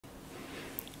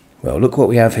Well, look what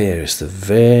we have here. It's the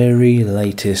very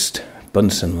latest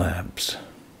Bunsenlabs.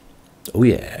 Oh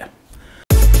yeah.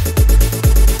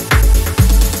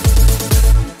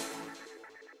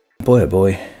 Boy oh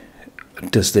boy,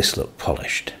 does this look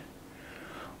polished.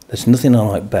 There's nothing I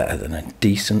like better than a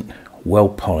decent, well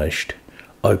polished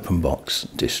open box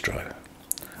distro.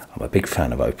 I'm a big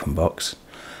fan of open box.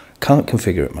 Can't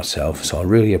configure it myself, so I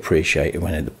really appreciate it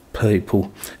when the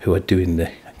people who are doing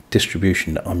the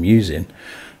distribution that I'm using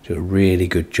do a really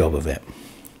good job of it.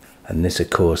 And this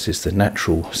of course is the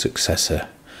natural successor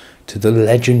to the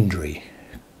legendary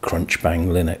Crunch Bang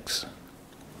Linux.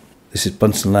 This is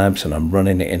Bunsenlabs and I'm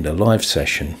running it in the live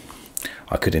session.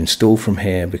 I could install from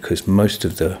here because most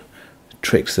of the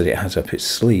tricks that it has up its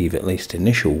sleeve, at least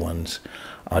initial ones,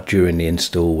 are during the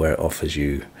install, where it offers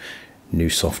you new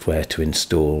software to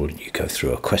install. You go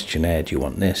through a questionnaire. Do you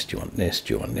want this? Do you want this?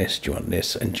 Do you want this? Do you want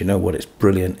this? And you know what? It's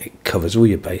brilliant. It covers all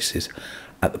your bases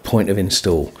at the point of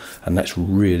install, and that's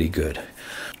really good.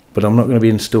 But I'm not going to be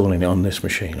installing it on this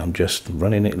machine. I'm just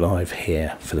running it live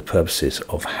here for the purposes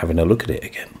of having a look at it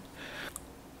again.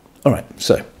 Alright,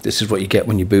 so this is what you get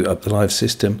when you boot up the live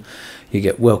system. You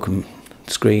get welcome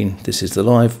screen. This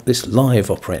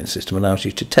live operating system allows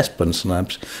you to test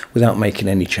Bunsenlabs without making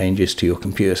any changes to your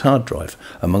computer's hard drive.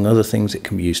 Among other things, it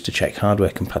can be used to check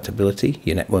hardware compatibility,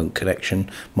 your network connection,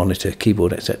 monitor,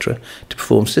 keyboard, etc., to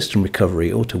perform system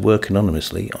recovery, or to work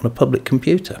anonymously on a public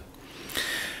computer.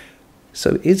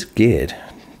 So it's geared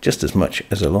just as much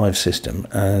as a live system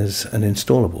as an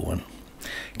installable one.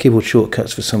 Keyboard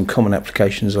shortcuts for some common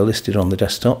applications are listed on the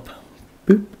desktop.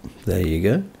 Boop, there you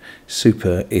go.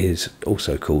 Super is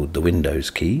also called the Windows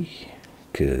key,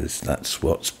 because that's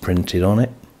what's printed on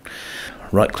it.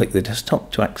 Right click the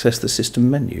desktop to access the system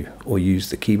menu, or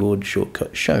use the keyboard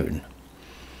shortcut shown.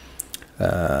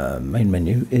 Main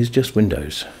menu is just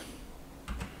Windows.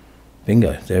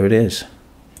 Bingo, there it is.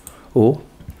 Or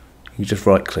you just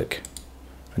right click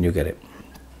and you'll get it.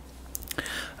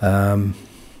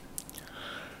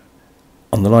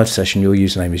 On the live session, your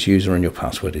username is user and your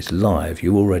password is live.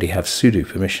 You already have sudo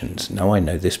permissions. Now I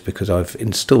know this because I've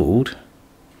installed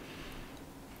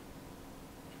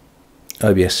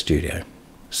OBS Studio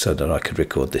so that I could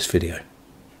record this video.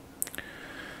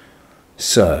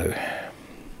 So,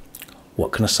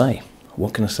 what can I say?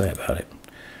 What can I say about it?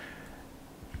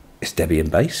 It's Debian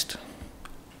based.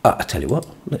 I tell you what,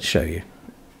 let's show you.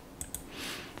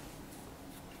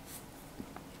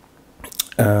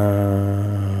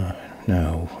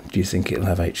 No, do you think it'll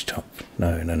have htop?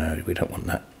 No, no, no, we don't want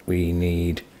that. We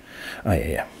need, oh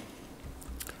yeah.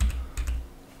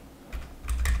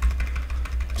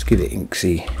 Let's give it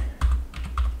Inksy.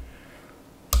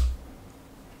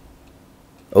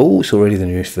 Oh, it's already the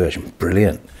newest version.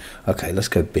 Brilliant. Okay, let's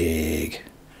go big.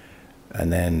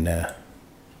 And then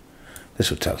this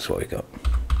will tell us what we got.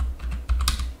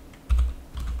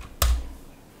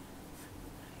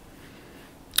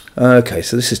 Okay,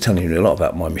 so this is telling you a lot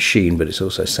about my machine, but it's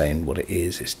also saying what it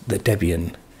is. It's the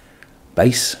Debian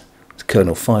base. It's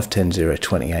kernel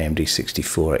 510020 AMD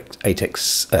 64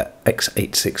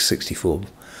 x86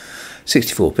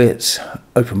 64 bits.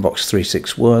 OpenBox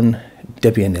 361.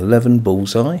 Debian 11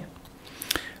 Bullseye.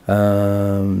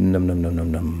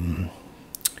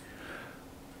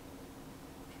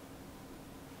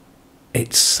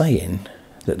 It's saying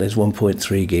that there's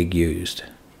 1.3 gig used.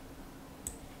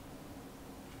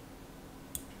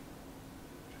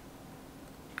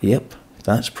 Yep,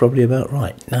 that's probably about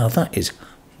right. Now that is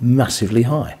massively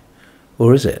high.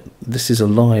 Or is it? This is a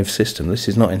live system. This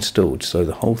is not installed, so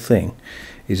the whole thing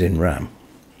is in RAM.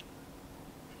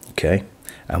 Okay,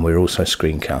 and we're also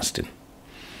screencasting.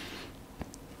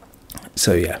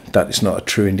 So yeah, that is not a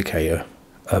true indicator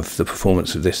of the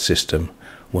performance of this system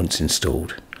once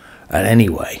installed. And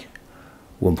anyway,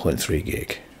 1.3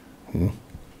 gig.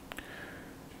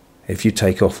 If you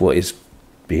take off what is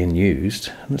being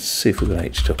used, let's see if we've got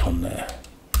htop on there.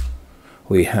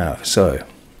 We have. So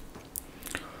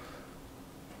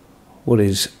what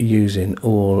is using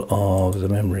all of the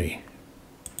memory?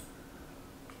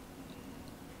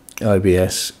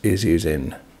 OBS is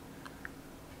using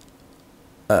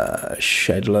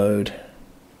shed load.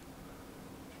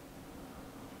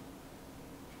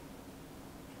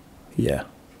 Yeah,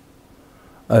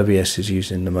 OBS is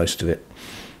using the most of it,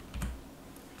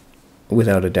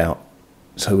 without a doubt.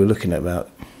 So we're looking at about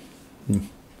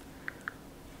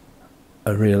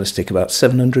a realistic about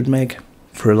 700 meg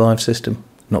for a live system.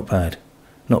 Not bad,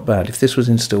 not bad. If this was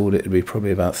installed, it would be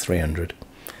probably about 300.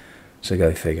 So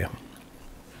go figure.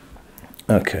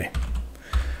 Okay.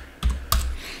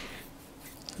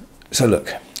 So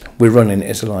look, we're running it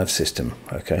as a live system.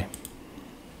 Okay.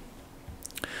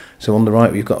 So on the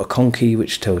right we've got a con key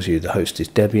which tells you the host is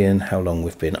Debian, how long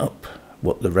we've been up,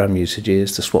 what the RAM usage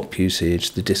is, the swap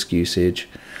usage, the disk usage,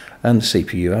 and the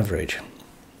CPU average.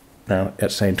 Now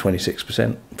it's saying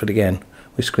 26%, but again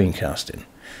we're screencasting.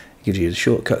 It gives you the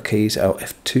shortcut keys, Alt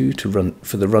F2 to run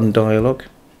for the run dialog,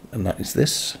 and that is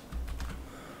this.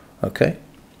 Okay.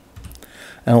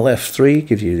 Alt F3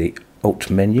 gives you the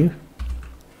Alt menu.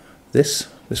 This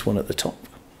one at the top,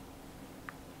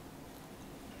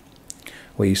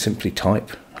 where you simply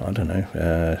type, I don't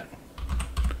know,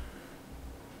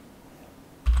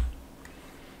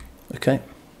 okay,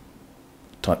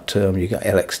 type term, you got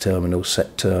LX terminal,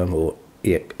 set term, or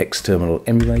EX terminal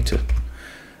emulator.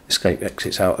 Escape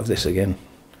exits out of this again.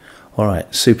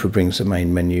 Alright, super brings the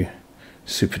main menu.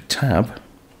 Super tab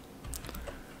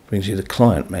brings you the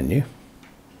client menu.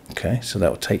 Okay, so that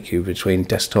will take you between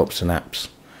desktops and apps.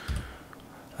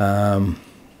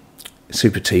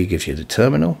 Super T gives you the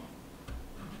terminal.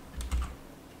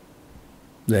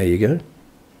 There you go.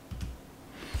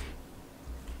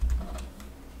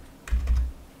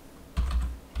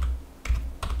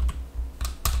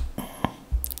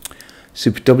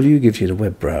 Super W gives you the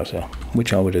web browser,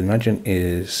 which I would imagine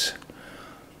is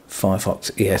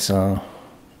Firefox ESR.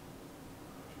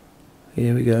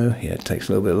 Here we go. Yeah, it takes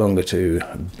a little bit longer to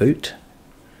boot.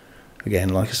 Again,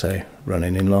 like I say,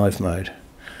 running in live mode.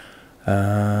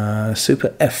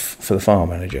 Super F for the file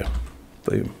manager.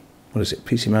 Boom. What is it?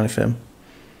 PC Manifem?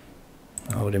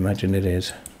 I would imagine it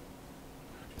is.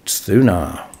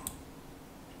 Tsuna.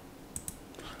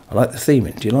 I like the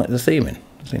theming. Do you like the theming?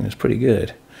 I think it's pretty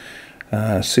good.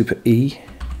 Super E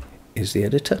is the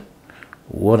editor.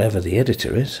 Whatever the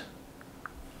editor is.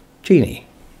 Genie.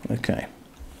 Okay.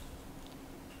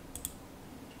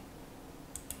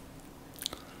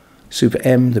 Super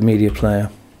M, the media player.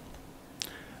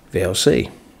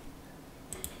 VLC.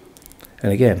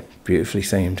 And again, beautifully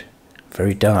themed.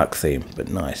 Very dark theme, but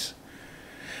nice.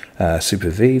 Super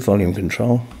V, volume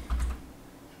control.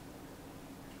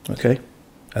 Okay.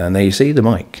 And there you see the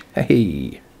mic.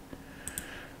 Hey!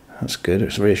 That's good,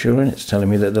 it's reassuring. It's telling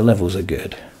me that the levels are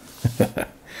good.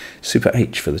 Super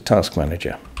H for the task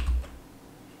manager.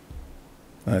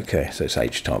 Okay, so it's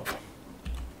H-top.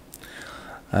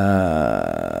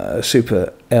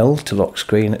 Super L to lock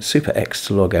screen, Super X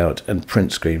to log out, and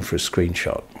print screen for a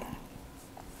screenshot.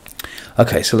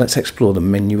 Okay, so let's explore the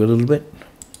menu a little bit.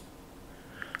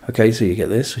 Okay, so you get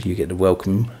this, you get the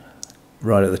welcome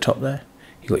right at the top there.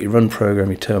 You've got your run program,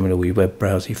 your terminal, your web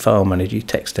browser, your file manager, your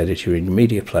text editor, and your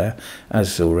media player,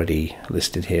 as already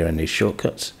listed here in these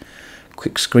shortcuts.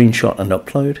 Quick screenshot and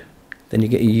upload. Then you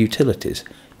get your utilities.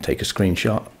 Take a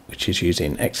screenshot, which is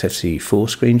using XFCE4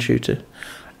 screen shooter,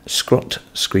 Scrot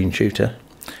screen shooter,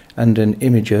 and an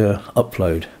imager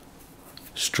upload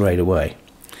straight away.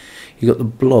 You've got the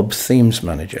Blob themes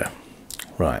manager.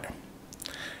 Right.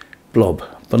 Blob,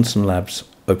 Bunsenlabs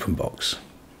open box.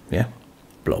 Yeah,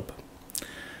 Blob.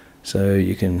 So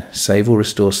you can save or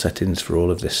restore settings for all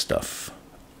of this stuff.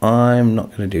 I'm not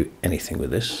going to do anything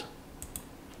with this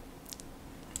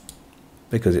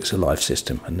because it's a live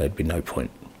system and there'd be no point.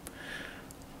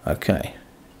 Okay,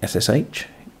 SSH.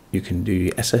 You can do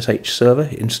your SSH server,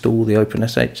 install the open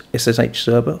SSH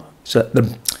server. So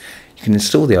you can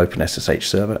install the open SSH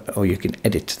server, or you can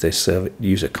edit this server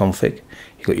user config.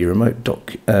 You've got your remote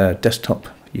desktop.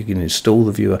 You can install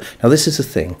the viewer. Now this is the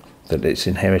thing that it's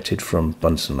inherited from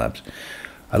Bunsenlabs.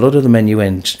 A lot of the menu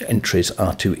entries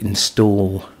are to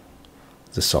install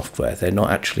the software. They're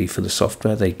not actually for the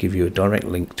software. They give you a direct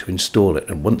link to install it,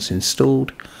 and once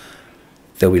installed,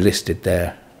 they'll be listed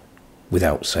there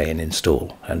without saying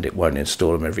install, and it won't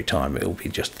install them every time. It will be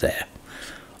just there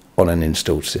on an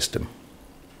installed system.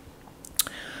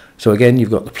 So again, you've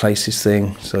got the places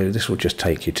thing. So this will just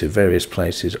take you to various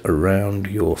places around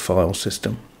your file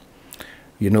system.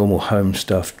 Your normal home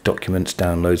stuff, documents,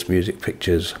 downloads, music,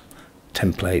 pictures,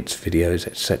 templates, videos,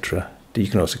 etc. You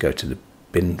can also go to the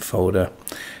bin folder,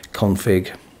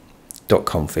 config,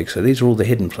 .config. So these are all the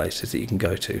hidden places that you can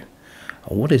go to.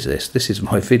 And what is this? This is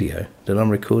my video that I'm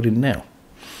recording now.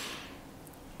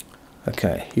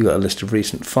 Okay, you've got a list of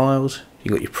recent files.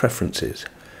 You've got your preferences,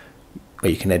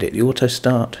 where you can edit the auto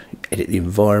start, edit the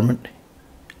environment,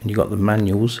 and you've got the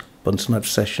manuals, Bunsenlabs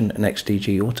session and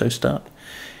XDG auto start.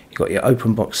 You've got your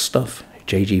open box stuff,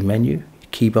 JG menu,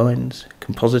 your keybinds,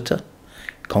 compositor,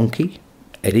 conky,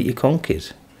 edit your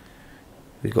conkeys.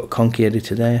 We've got conky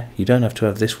editor there. You don't have to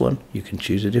have this one, you can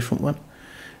choose a different one.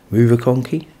 Move a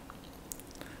conky.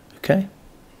 Okay,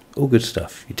 all good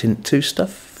stuff. Your Tint2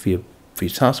 stuff for your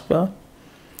taskbar.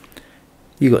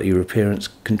 You got your appearance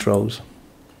controls.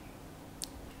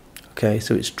 Okay,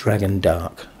 so it's drag and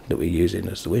dark that we're using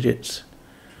as the widgets.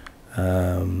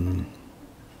 The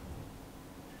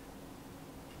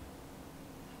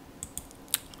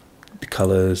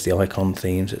colours, the icon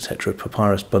themes, etc.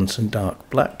 Papyrus, Bunsen, dark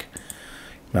black.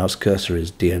 Mouse cursor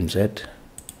is DMZ.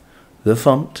 The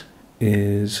font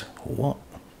is what?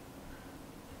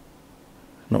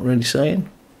 Not really saying.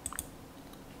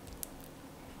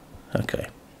 Okay.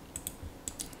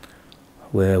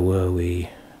 Where were we?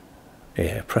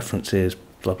 Yeah, preferences,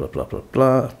 blah blah blah blah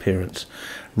blah. Appearance.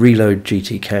 Reload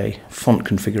GTK. Font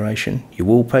configuration. Your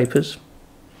wallpapers.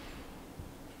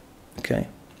 Okay.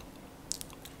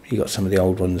 You got some of the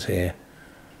old ones here.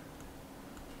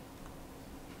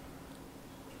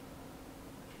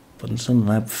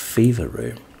 Bunsenlabs Fever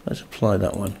Room. Let's apply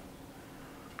that one.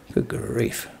 Good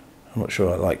grief. I'm not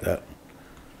sure I like that.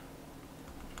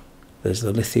 There's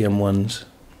the lithium ones.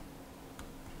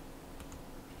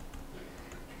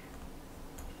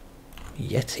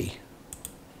 Yeti.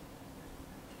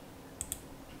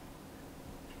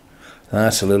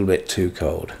 That's a little bit too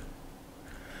cold.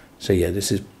 So yeah,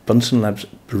 this is Bunsenlabs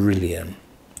Beryllium.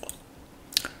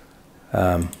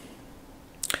 They're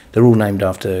all named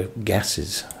after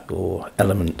gases or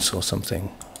elements or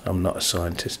something. I'm not a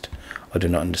scientist. I do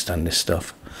not understand this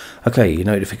stuff. Okay, your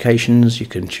notifications, you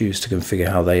can choose to configure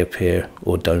how they appear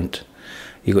or don't.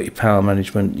 You've got your power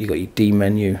management, you've got your D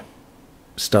menu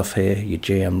stuff here, your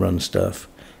GM run stuff,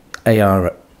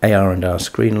 AR&R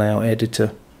screen layout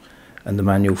editor, and the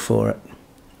manual for it.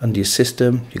 Under your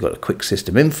system, you've got a quick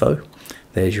system info.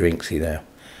 There's your INCSI there.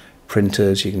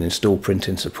 Printers, you can install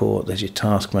printing support. There's your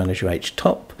task manager H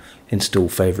top. Install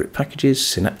favorite packages,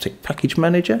 Synaptic Package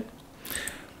Manager.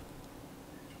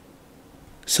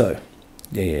 So,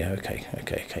 okay.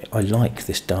 I like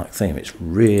this dark theme. It's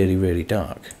really, really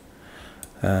dark.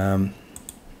 So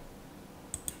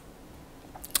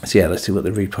yeah, let's see what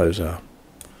the repos are.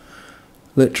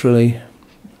 Literally,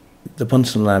 the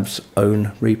Bunsenlabs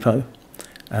own repo,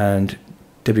 and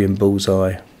Debian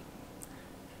Bullseye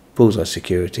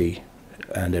security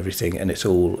and everything, and it's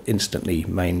all instantly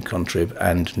main contrib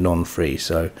and non-free.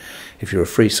 So if you're a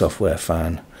free software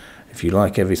fan, if you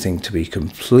like everything to be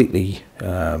completely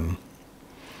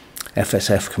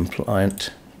FSF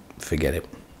compliant, forget it,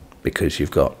 because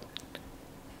you've got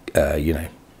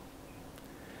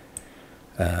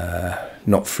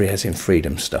not free as in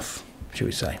freedom stuff, should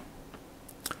we say,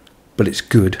 but it's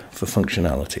good for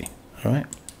functionality. All right,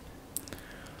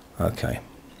 okay.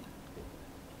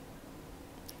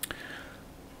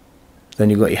 Then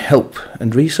you've got your help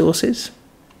and resources.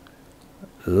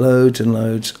 Loads and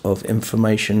loads of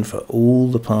information for all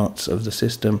the parts of the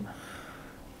system,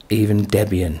 even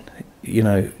Debian,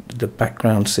 the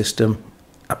background system,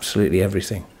 absolutely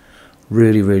everything.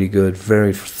 Really, really good,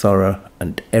 very thorough,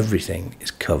 and everything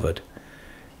is covered.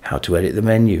 How to edit the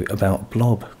menu, about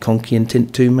Blob, Conky and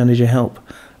Tint2 Manager Help,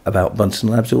 about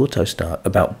Bunsenlabs Auto Start,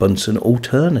 about Bunsen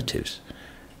alternatives.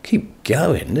 Keep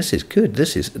going. This is good.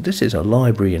 This is a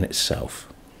library in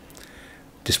itself.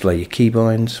 Display your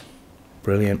keybinds.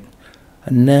 Brilliant.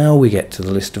 And now we get to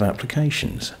the list of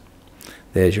applications.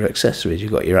 There's your accessories.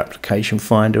 You've got your application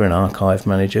finder and archive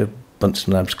manager,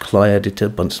 Bunsenlabs CLI editor,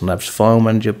 Bunsenlabs file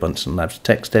manager, Bunsenlabs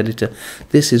text editor.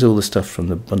 This is all the stuff from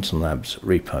the Bunsenlabs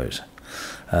repos.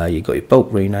 You've got your bulk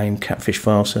rename, catfish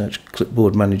file search,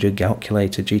 clipboard manager,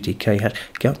 calculator, GTK hash,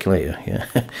 calculator, yeah,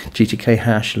 GTK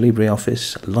hash,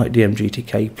 LibreOffice, LightDM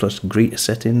GTK plus Greeter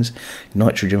settings,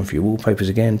 nitrogen for your wallpapers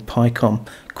again, PyCom,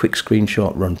 quick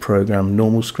screenshot, run program,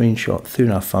 normal screenshot,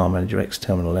 Thunar file manager,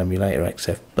 X-terminal emulator,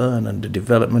 XF burn under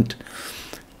development.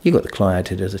 You've got the CLI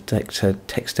editor, the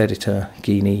text editor,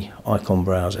 Geany, icon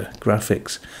browser,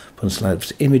 graphics,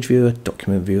 Bunsenlabs image viewer,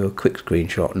 document viewer, quick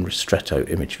screenshot, and Ristretto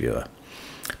image viewer.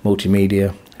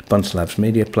 Multimedia, Bunsenlabs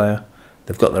media player.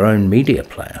 They've got their own media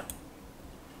player.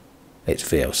 It's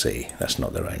VLC, that's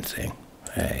not their own thing.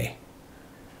 Hey.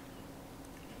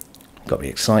 Got me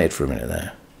excited for a minute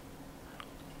there.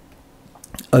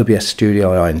 OBS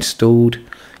Studio I installed.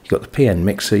 You've got the PN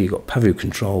mixer, you've got Pavu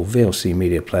control, VLC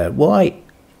media player. Why?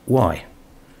 Why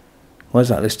is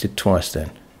that listed twice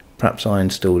then? Perhaps I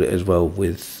installed it as well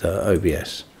with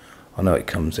OBS. I know it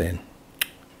comes in.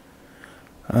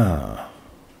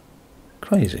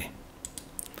 Crazy.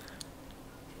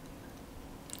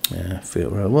 Yeah, feel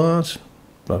where I was.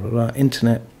 Blah blah blah.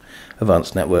 Internet,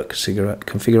 advanced network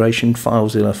configuration,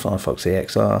 FileZilla, Firefox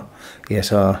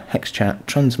ESR, HexChat,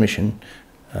 transmission,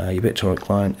 your BitTorrent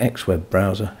client, X web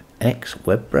browser.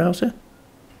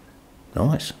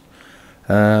 Nice.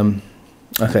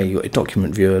 Okay, you got your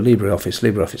document viewer, LibreOffice,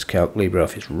 LibreOffice Calc,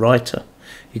 LibreOffice Writer.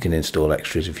 You can install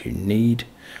extras if you need.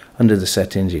 Under the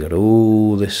settings, you got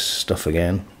all this stuff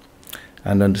again.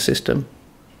 And under system,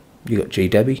 you got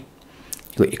GDebi,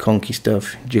 You've got your conky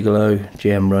stuff, Gigolo,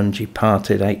 GM Rungy,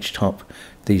 Parted, H-Top.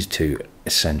 These two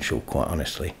essential, quite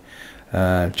honestly.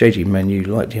 JG menu,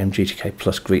 Light GM, GTK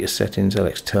Plus, Greeter settings,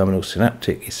 LX terminal,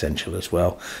 Synaptic, essential as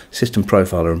well. System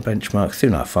profiler and benchmark,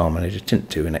 Thunite file manager, Tint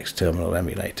 2 and X terminal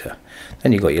emulator.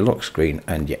 Then you've got your lock screen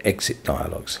and your exit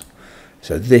dialogues.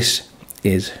 So this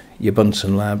is your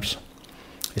Bunsenlabs.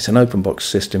 It's an open box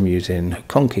system using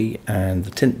Conky and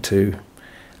the Tint 2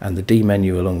 and the D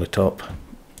menu along the top,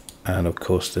 and of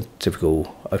course the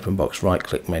typical open box right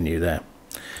click menu there.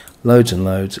 Loads and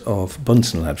loads of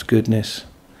Bunsenlabs goodness.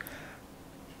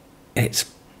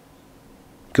 It's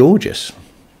gorgeous,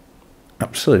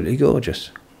 absolutely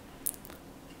gorgeous.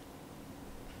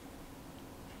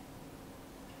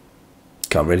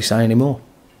 Can't really say any more.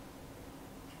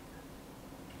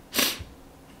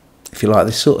 If you like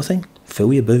this sort of thing,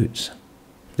 fill your boots.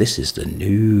 This is the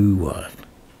new one.